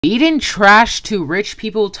Eating trash to rich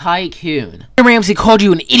people tycoon. Ramsay called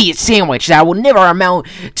you an idiot sandwich that will never amount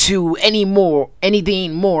to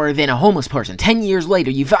anything more than a homeless person. 10 years later,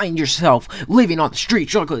 you find yourself living on the street,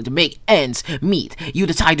 struggling to make ends meet. You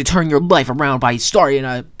decide to turn your life around by starting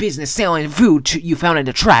a business selling food you found in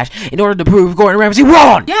the trash in order to prove Gordon Ramsay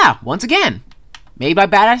wrong. Yeah, once again, made by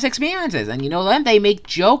badass experiences, and you know them, they make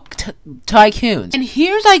joke tycoons. And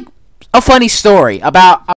here's like a funny story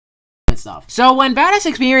about stuff. So when Badass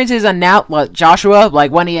Experiences announced, Joshua,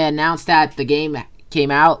 like when he announced that the game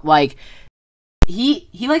came out, like he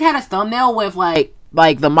like had a thumbnail with like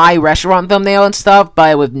the My Restaurant thumbnail and stuff,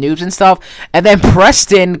 but with noobs and stuff, and then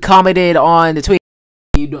Preston commented on the tweet,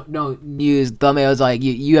 you don't use thumbnails, like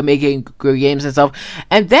you are making good games and stuff,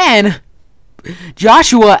 and then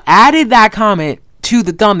Joshua added that comment to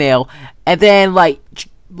the thumbnail, and then like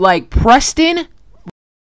Preston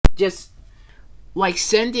just like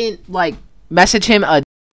message him a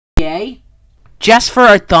gay just for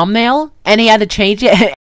a thumbnail, and he had to change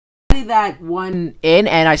it. That one in,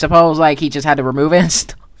 and I suppose like he just had to remove it and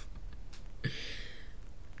stuff.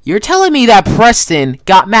 You're telling me that Preston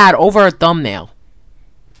got mad over a thumbnail?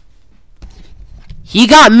 He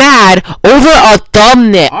got mad over a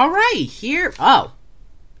thumbnail. All right, here. Oh,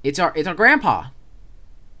 it's our grandpa.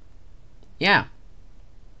 Yeah.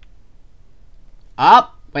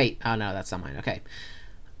 Up. Wait, oh no, that's not mine. Okay.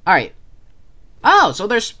 Alright. Oh, so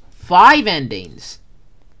there's 5 endings.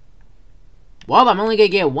 Well, I'm only gonna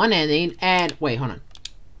get 1 ending, and... Wait, hold on.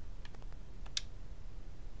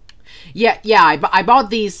 Yeah, I bought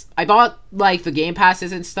these... I bought, like, the game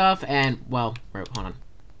passes and stuff, and... Well, hold on.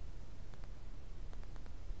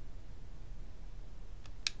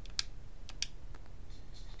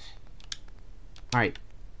 Alright.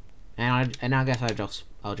 And I guess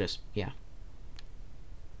I'll just... Yeah.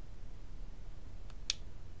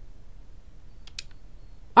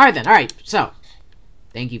 Alright then, alright, so,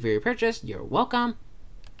 thank you for your purchase, you're welcome.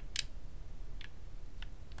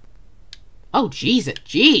 Oh,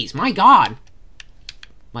 jeez, my god.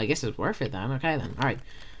 Well, I guess it's worth it then, okay then, alright.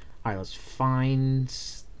 Alright, let's find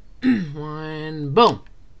one, boom.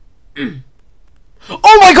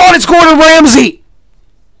 Oh my god, it's Gordon Ramsay!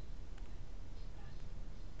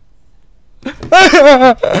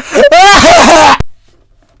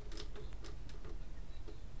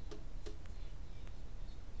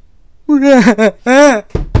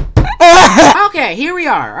 Okay, here we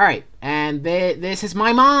are. Alright, and this is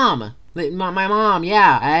my mom. My mom,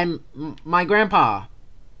 yeah, and my grandpa.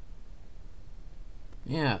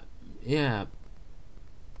 Yeah.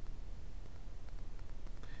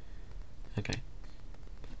 Okay.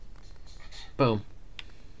 Boom.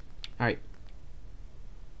 Alright.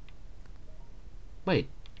 Wait,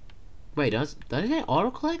 does it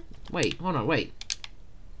auto-collect? Wait, hold on, wait.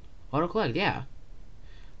 Auto-collect, yeah.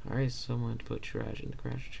 Alright, someone to put trash in the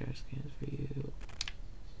trash cans for you.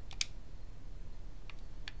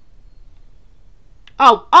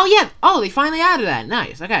 Oh yeah! Oh, they finally added that!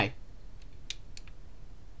 Nice, okay.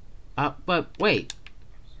 But wait.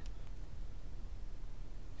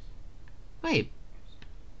 Wait,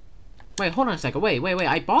 hold on a second. Wait,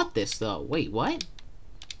 I bought this though. Wait, what?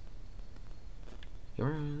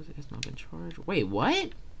 It's not been charged. Wait, what? I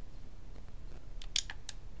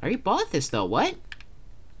already bought this though, what?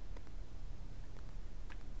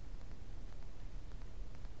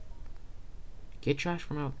 Get trash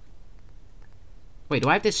from out. Wait, do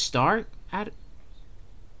I have to start at?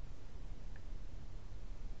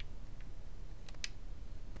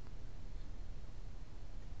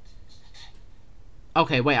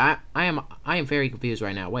 Okay, wait. I am very confused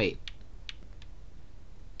right now. Wait.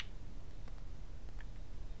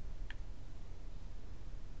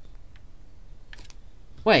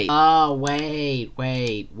 Wait. Oh, wait.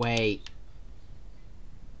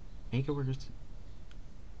 Make it work.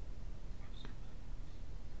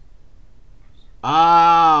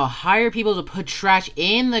 Oh, hire people to put trash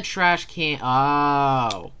in the trash can.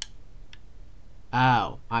 Oh,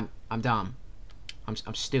 I'm dumb.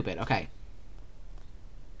 I'm stupid. Okay.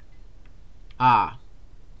 Okay,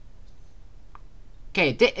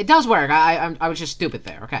 it does work. I was just stupid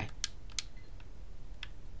there. Okay.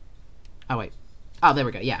 Oh wait. Oh, there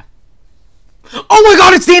we go. Yeah. Oh my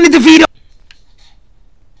God! It's Danny DeVito.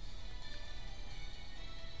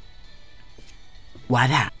 Why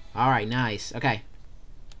that? Alright, nice. Okay.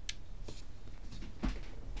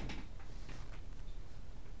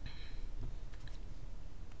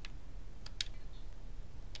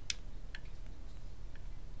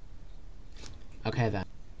 Okay, then.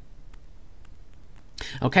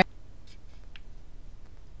 Okay.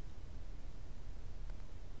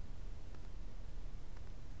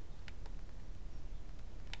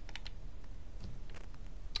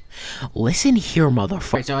 Listen here,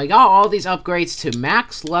 motherfucker. Right, so I got all these upgrades to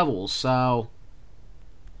max levels, so...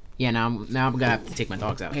 Yeah, now I'm gonna have to take my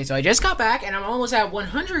dogs out. Okay, so I just got back, and I'm almost at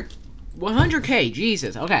 100K,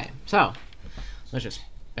 Jesus. Okay, so... Let's just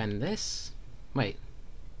spend this. Wait.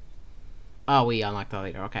 Oh, we unlocked that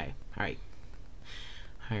later. Okay, alright.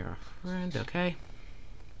 Hire a friend, okay.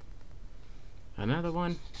 Another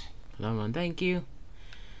one. Another one, thank you.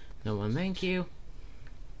 No one, thank you.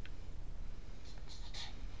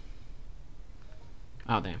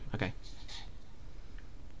 Oh, damn. Okay.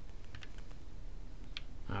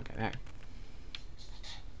 Okay, there.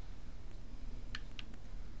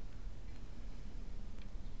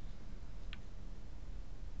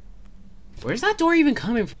 Where's that door even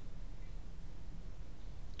coming from?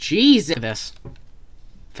 Jesus. This.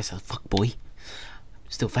 Fast as fuck, boy.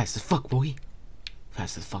 Still fast as fuck, boy.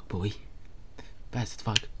 Fast as fuck, boy. Fast as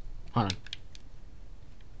fuck. Hold on.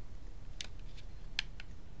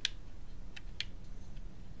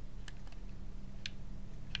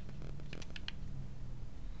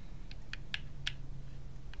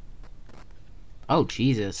 Oh,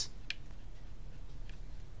 Jesus.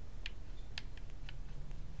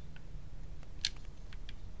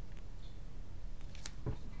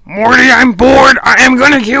 Morty, I'm bored! I am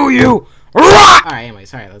gonna kill you! Alright, anyway,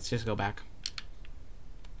 sorry, let's just go back.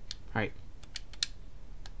 Alright.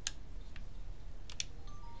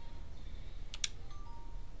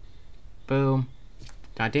 Boom.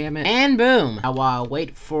 God damn it. And boom! Now, while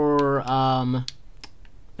wait for,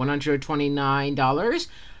 $129,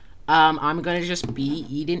 I'm gonna just be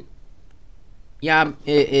eating... Yeah,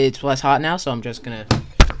 it's less hot now, so I'm just gonna...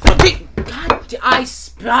 God,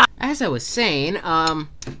 as I was saying,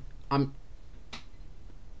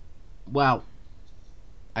 well,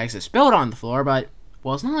 I guess it spilled on the floor, but,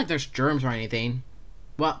 well, it's not like there's germs or anything.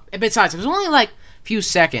 Well, besides, it was only like a few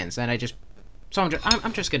seconds, and so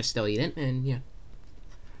I'm just gonna still eat it, and yeah.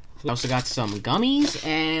 We also got some gummies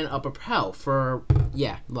and a Propel for,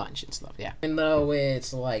 yeah, lunch and stuff, yeah. Even though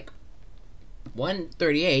it's like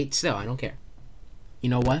 138, still, I don't care. You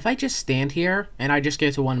know, what if I just stand here and I just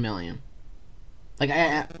get to 1 million? Like,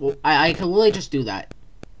 I can literally just do that.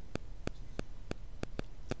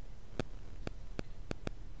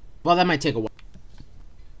 Well, that might take a while.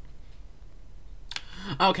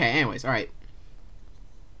 Okay, anyways, alright.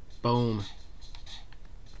 Boom.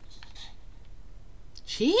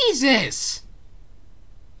 Jesus!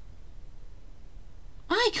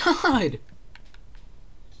 My God!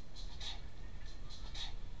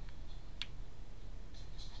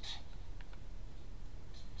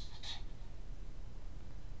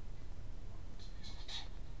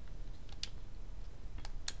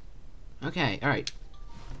 Okay, alright.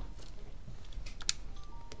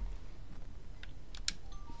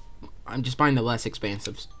 I'm just buying the less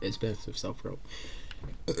expensive stuff, bro.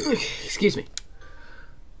 Excuse me.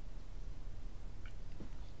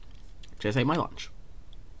 Just ate my lunch.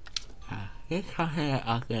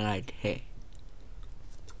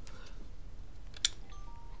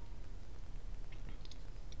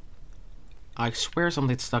 I swear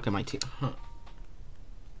something's stuck in my teeth. Huh.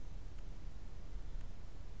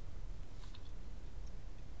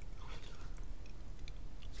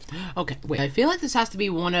 Okay, wait. I feel like this has to be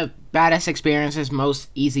one of Badass Experience's most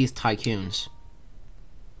easiest tycoons.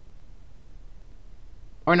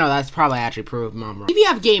 Or no, that's probably actually proved me wrong. If you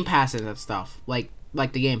have game passes and stuff, like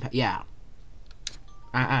the game pass, yeah.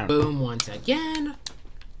 I don't know. Boom, once again.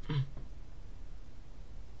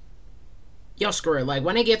 Yo, screw it. Like,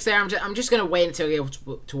 when it gets there, I'm just gonna wait until it gets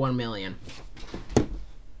to 1 million.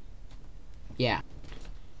 Yeah.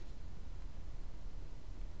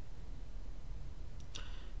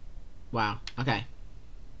 Wow. Okay.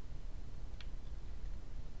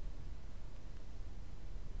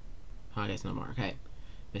 Oh, I guess no more. Okay.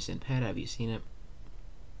 Missing pet. Have you seen it?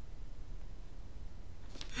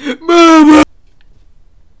 Mama!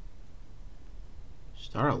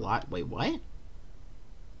 Start a lot. Wait, what?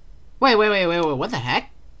 Wait. What the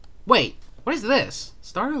heck? Wait. What is this?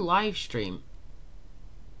 Start a live stream.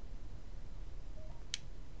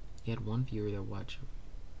 You had one viewer that watched.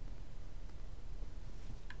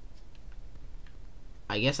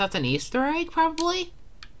 I guess that's an Easter egg, probably?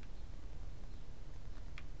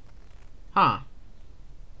 Huh.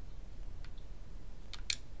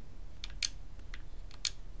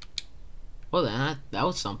 Well then, that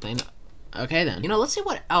was something. Okay then. You know, let's see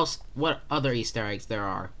what other Easter eggs there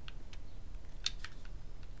are.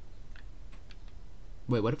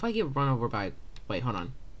 Wait, what if I get run over by... Wait, hold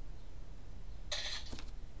on.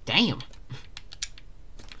 Damn!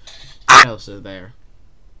 What else is there?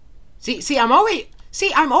 See, I'm already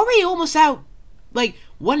almost out, like,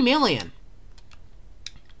 1 million.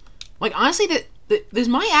 Like, honestly, this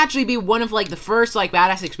might actually be one of, like, the first, like,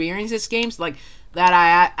 badass experiences games, like, that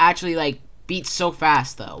I actually, like, beat so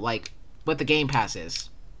fast, though. Like, with the Game Passes.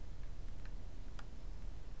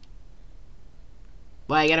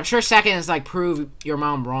 Like, and I'm sure second is, like, prove your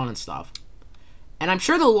mom wrong and stuff. And I'm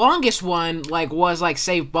sure the longest one, like, was, like,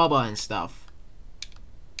 save Bubba and stuff.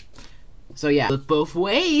 So, yeah. Look both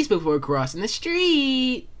ways before crossing the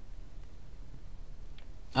street.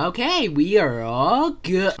 Okay, we are all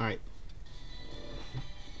good. Alright.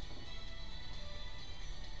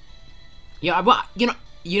 Yeah, but,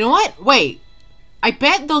 you know what? Wait. I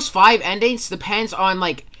bet those 5 endings depends on,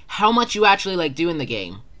 like, how much you actually, like, do in the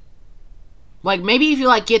game. Like, maybe if you,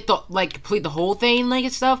 like, complete the whole thing, like,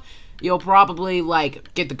 and stuff, you'll probably,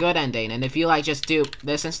 like, get the good ending. And if you, like, just do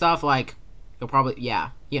this and stuff, like, you'll probably, yeah.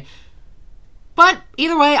 But,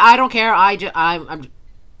 either way, I don't care. I'm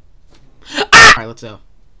Alright, let's go.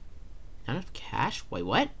 Not enough cash? Wait,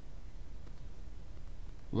 what?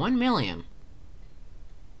 1 million.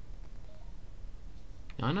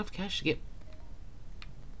 Not enough cash to get...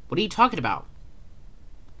 What are you talking about?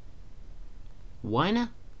 1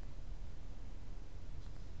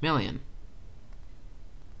 million.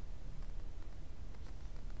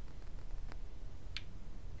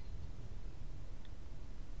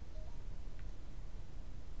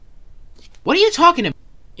 What are you talking about?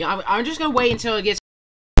 Yeah, I'm just gonna wait until it gets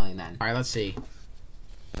then. Alright, let's see.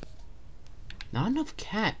 Not enough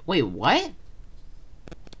cat. Wait, what?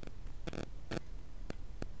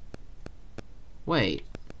 Wait,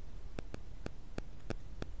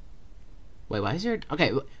 why is there...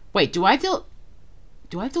 Okay, wait, do I have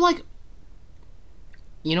to, like...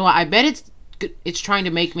 You know what, I bet it's trying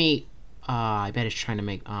to make me... I bet it's trying to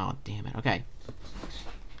make... Oh, damn it, okay.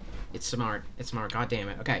 It's smart, god damn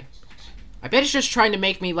it, okay. I bet it's just trying to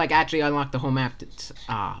make me, like, actually unlock the whole map.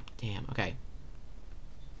 Damn, okay.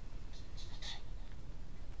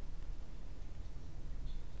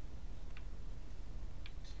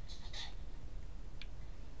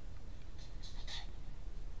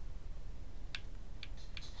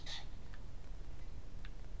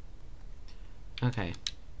 Okay.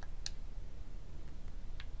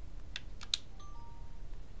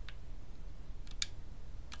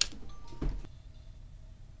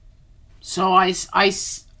 So I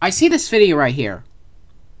see this video right here.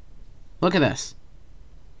 Look at this.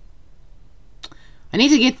 I need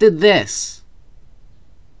to get to this.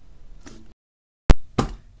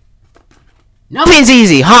 Nothing's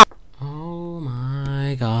easy, huh? Oh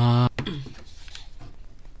my god.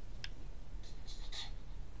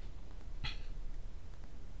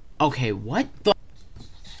 Okay, what the...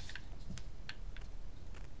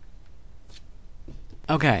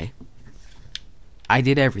 Okay. I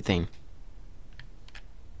did everything.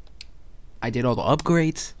 I did all the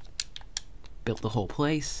upgrades. Built the whole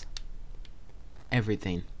place.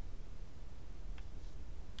 Everything.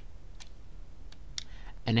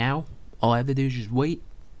 And now, all I have to do is just wait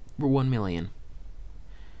for 1 million.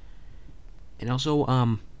 And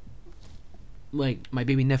also, like, my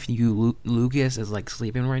baby nephew Lucas is, like,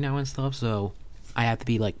 sleeping right now and stuff, so I have to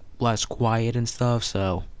be, like, less quiet and stuff,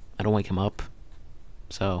 so I don't wake him up.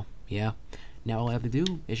 So, yeah. Now all I have to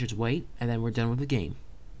do is just wait, and then we're done with the game.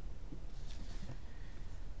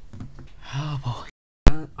 Oh boy.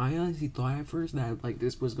 I honestly thought at first that, like,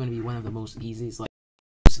 this was going to be one of the most easiest,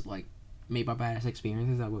 like made by badass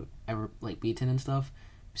experiences I would ever, like, beaten and stuff,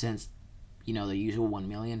 since, you know, the usual 1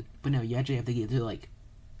 million. But no, you actually have to get to, like,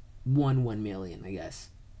 1 million, I guess.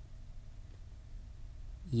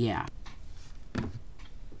 Yeah.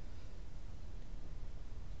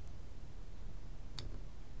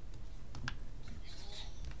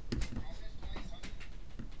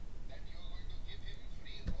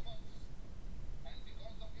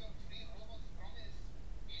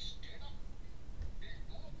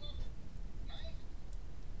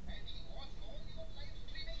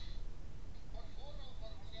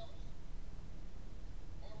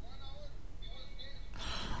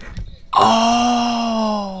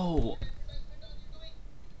 Oh!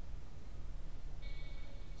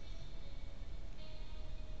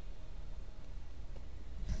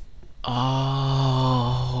 Oh!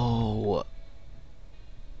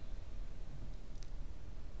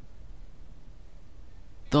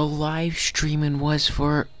 The live streaming was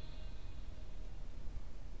for...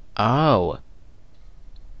 Oh.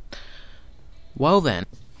 Well then.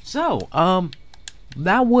 So,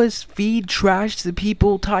 that was Feed Trash to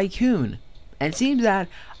People Tycoon. And it seems that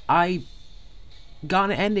I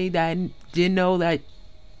got an ending that I didn't know that...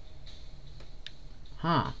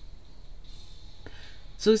 Huh.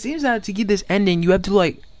 So it seems that to get this ending, you have to,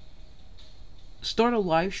 like, start a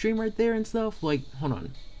live stream right there and stuff. Like, hold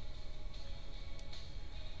on.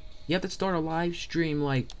 You have to start a live stream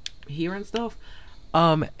like here and stuff.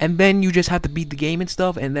 And then you just have to beat the game and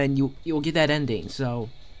stuff, and then you'll get that ending. So,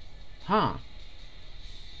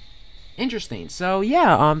 interesting. So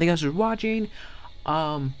yeah, thank you guys for watching.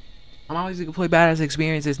 I'm obviously gonna play Badass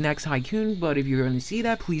Experiences next Tycoon, but if you're gonna see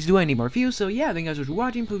that, please do any more views. So yeah, thank you guys for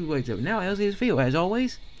watching. Please play now. I'll see you video. As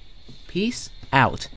always, peace out.